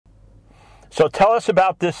So tell us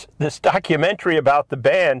about this documentary about the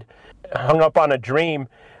band, Hung Up on a Dream.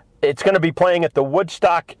 It's going to be playing at the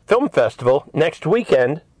Woodstock Film Festival next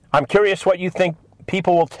weekend. I'm curious what you think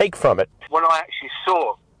people will take from it. When I actually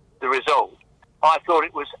saw the result, I thought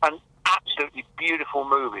it was an absolutely beautiful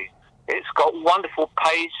movie. It's got wonderful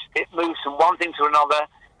pace. It moves from one thing to another.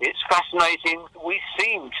 It's fascinating. We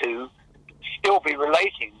seem to still be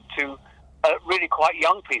relating to really quite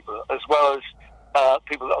young people, as well as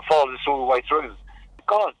people that have followed us all the way through.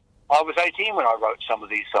 God, I was 18 when I wrote some of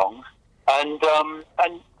these songs, and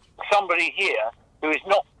somebody here who is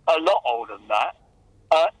not a lot older than that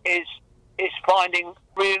is finding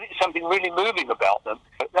really something really moving about them.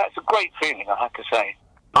 That's a great feeling, I have to say.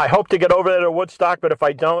 I hope to get over there to Woodstock, but if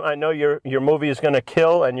I don't, I know your movie is going to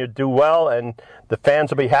kill and you do well, and the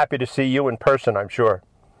fans will be happy to see you in person, I'm sure.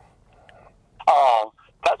 Oh,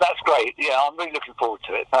 that's great. Yeah, I'm really looking forward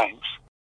to it. Thanks.